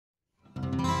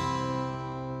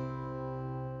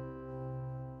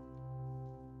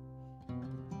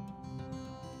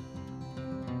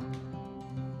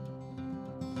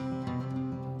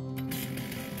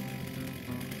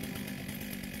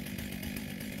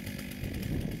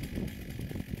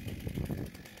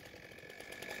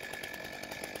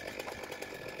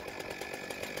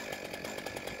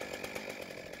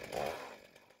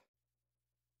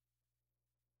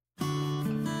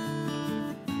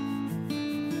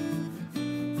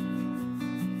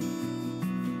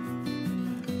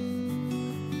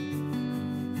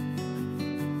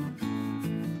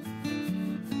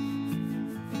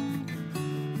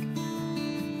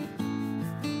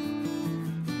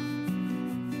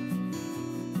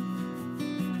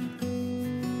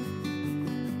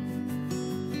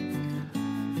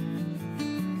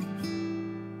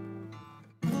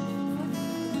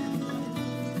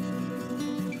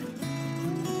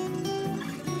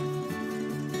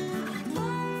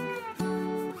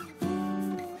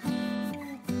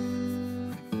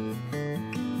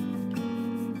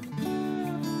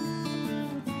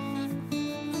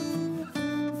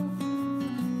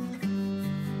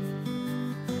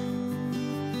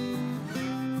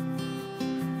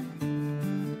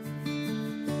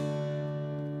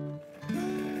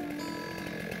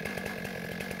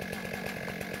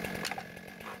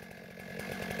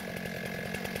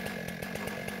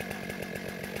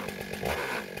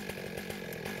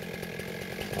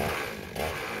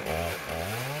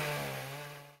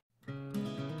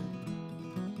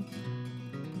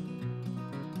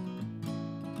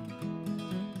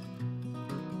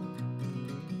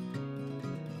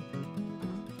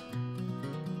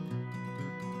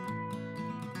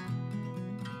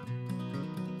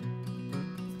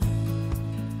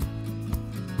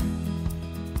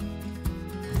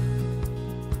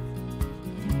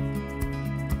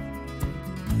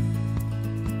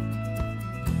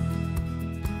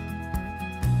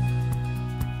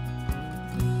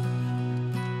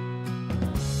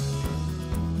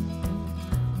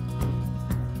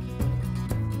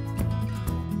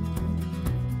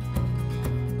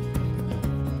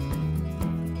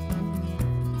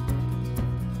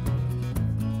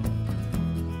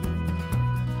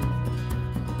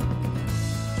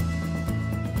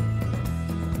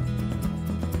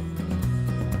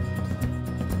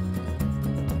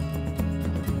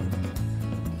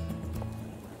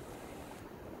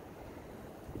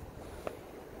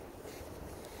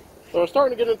So I'm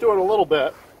starting to get into it a little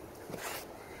bit.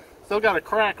 Still got a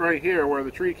crack right here where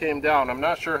the tree came down. I'm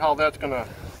not sure how that's going to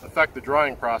affect the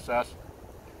drying process.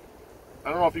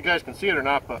 I don't know if you guys can see it or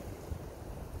not, but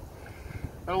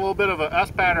got a little bit of a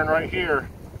S pattern right here.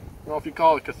 I don't know if you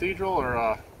call it cathedral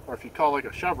or if you call it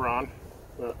like a chevron.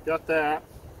 But got that.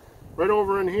 Right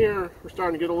over in here, we're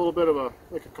starting to get a little bit of a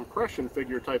compression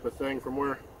figure type of thing from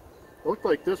where it looked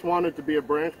like this wanted to be a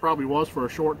branch, probably was for a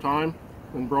short time,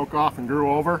 and broke off and grew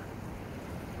over.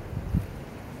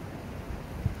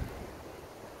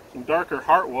 Some darker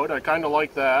heartwood, I kind of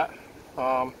like that.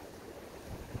 I'm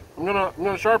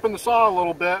gonna sharpen the saw a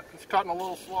little bit. It's cutting a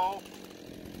little slow.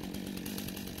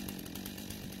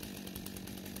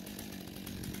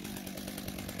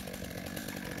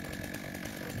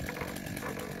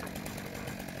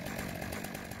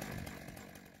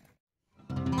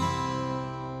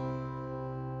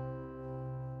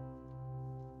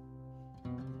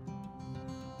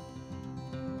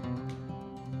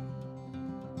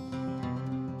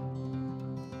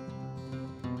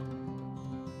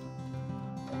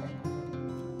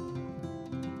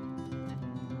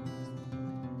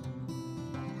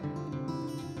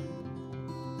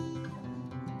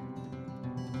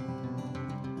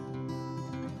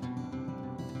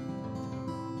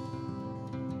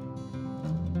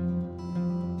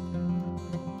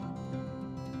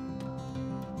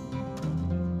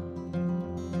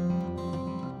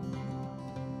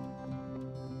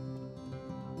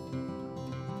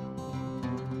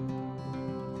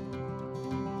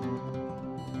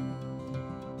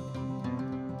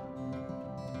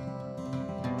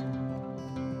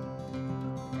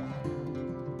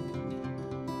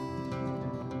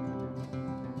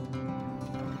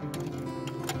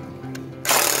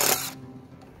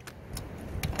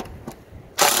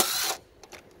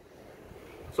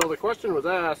 So the question was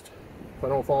asked, if I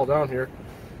don't fall down here,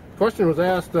 the question was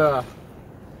asked, do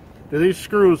these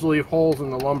screws leave holes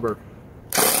in the lumber?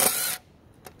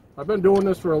 I've been doing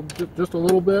this for just a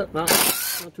little bit, not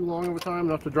too long of a time,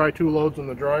 enough to dry 2 loads in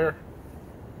the dryer.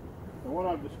 And what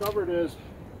I've discovered is,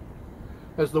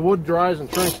 as the wood dries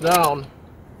and shrinks down,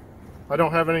 I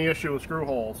don't have any issue with screw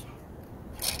holes.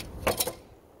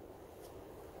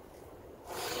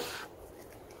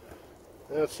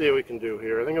 Let's see what we can do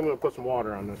here. I think I'm going to put some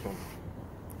water on this one.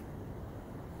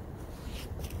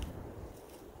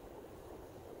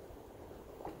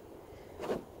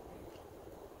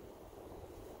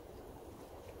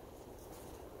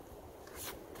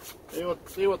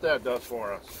 See what that does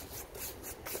for us.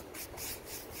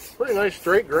 Pretty nice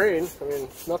straight grain. I mean,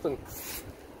 nothing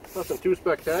too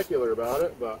spectacular about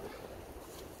it, but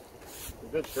a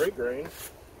good straight grain.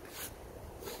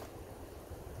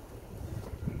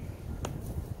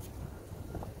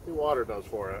 See what water does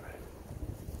for it.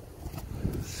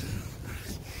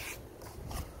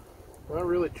 Not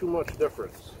really too much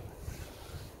difference.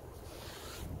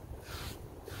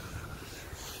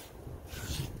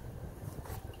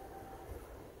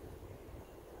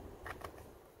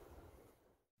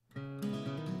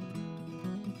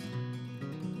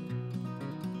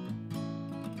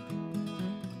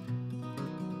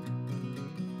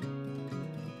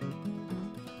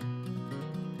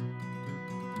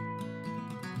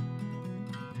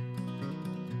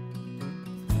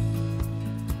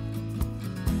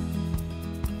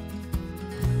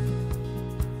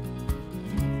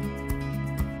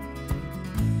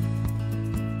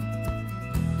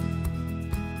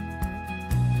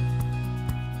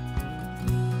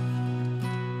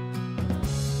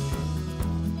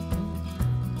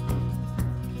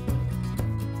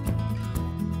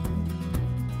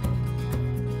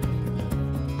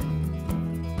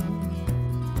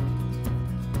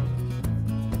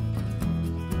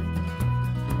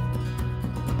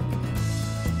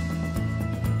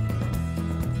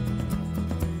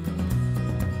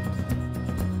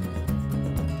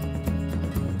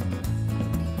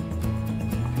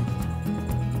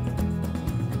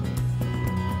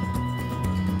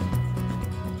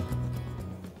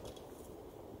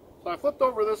 I flipped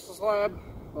over this slab.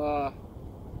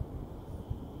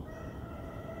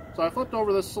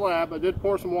 I did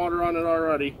pour some water on it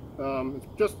already.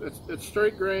 It's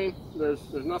straight grain. There's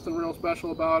nothing real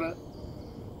special about it.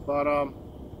 But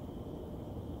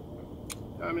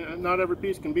I mean, not every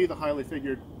piece can be the highly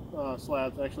figured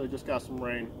slabs. Actually, just got some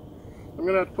rain. I'm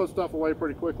gonna have to put stuff away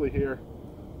pretty quickly here.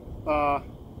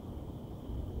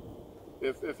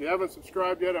 If you haven't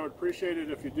subscribed yet, I would appreciate it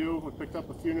if you do. We picked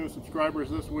up a few new subscribers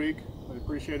this week. I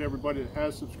appreciate everybody that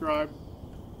has subscribed.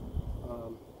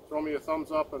 Throw me a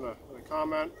thumbs up and a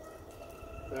comment,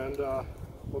 and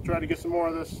we'll try to get some more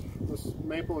of this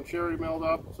maple and cherry milled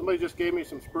up. Somebody just gave me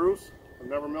some spruce. I've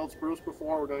never milled spruce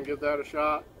before. We're going to give that a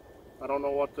shot. I don't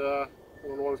know what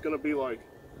it's going to be like.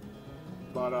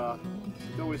 But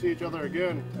until we see each other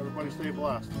again, everybody stay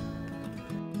blessed.